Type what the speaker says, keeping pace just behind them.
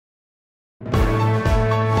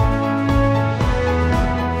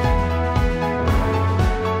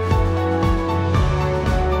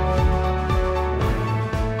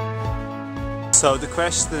So the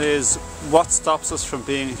question is, what stops us from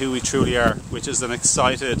being who we truly are, which is an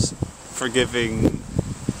excited, forgiving,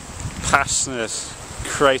 passionate,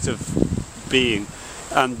 creative being?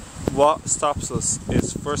 And what stops us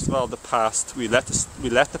is, first of all, the past. We let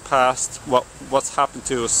the past, what's happened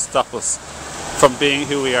to us, stop us from being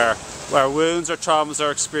who we are. Our wounds, our traumas, our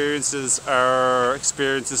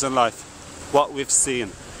experiences in life, what we've seen.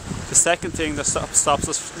 The second thing that stops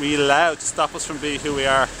us, we allow to stop us from being who we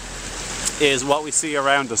are, is what we see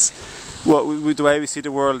around us. The way we see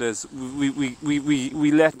the world is,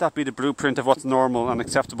 we let that be the blueprint of what's normal and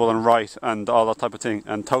acceptable and right and all that type of thing,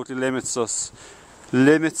 and totally limits us.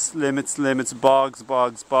 Limits,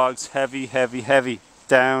 bogs, heavy,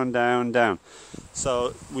 down.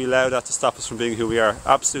 So we allow that to stop us from being who we are.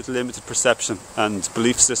 Absolute limited perception and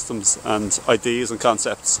belief systems and ideas and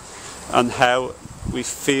concepts and how we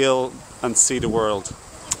feel and see the world.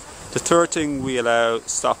 The third thing we allow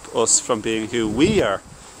stop us from being who we are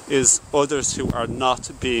is others who are not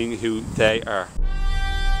being who they are.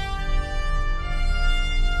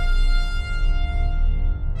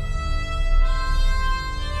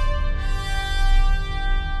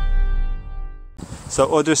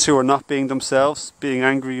 So others who are not being themselves, being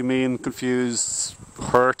angry, mean, confused,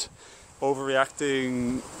 hurt,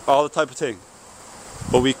 overreacting, all the type of thing.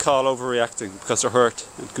 What we call overreacting because they're hurt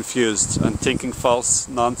and confused and thinking false,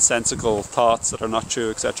 nonsensical thoughts that are not true,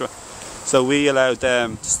 etc. So we allow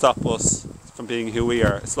them to stop us from being who we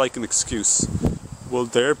are. It's like an excuse. Well,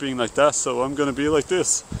 they're being like that, so I'm going to be like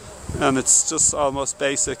this. And it's just almost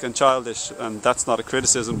basic and childish, and that's not a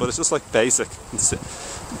criticism, but it's just like basic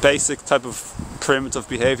type of primitive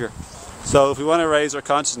behaviour. So if we want to raise our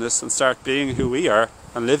consciousness and start being who we are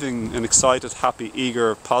and living an excited, happy,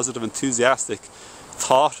 eager, positive, enthusiastic,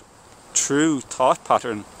 true thought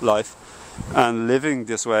pattern life, and living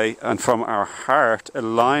this way and from our heart,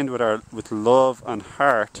 aligned with love and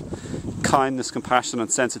heart, kindness, compassion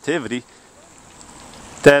and sensitivity,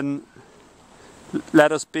 then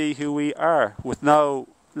let us be who we are.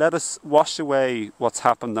 Let us wash away what's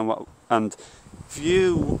happened and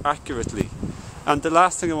view accurately. And the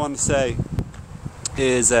last thing I want to say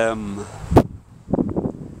is,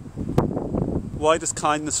 why does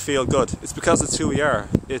kindness feel good? It's because it's who we are.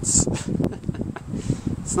 It's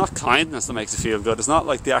it's not kindness that makes it feel good. It's not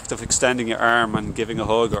like the act of extending your arm and giving a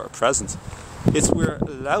hug or a present. It's we're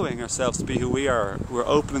allowing ourselves to be who we are. We're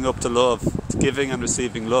opening up to love, to giving and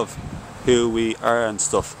receiving love, who we are and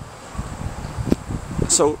stuff.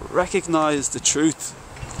 So recognize the truth,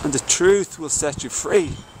 and the truth will set you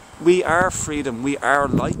free. We are freedom, we are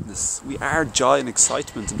lightness, we are joy and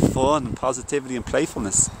excitement and fun and positivity and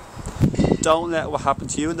playfulness. Don't let what happened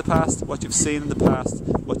to you in the past, what you've seen in the past,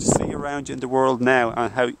 what you see around you in the world now,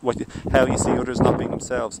 and how you see others not being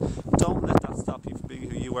themselves. Don't let that stop you from being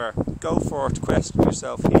who you are. Go forward, question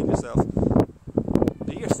yourself, heal yourself.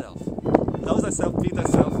 Be yourself. Know thyself, be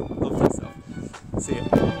thyself, love thyself. See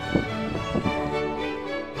you.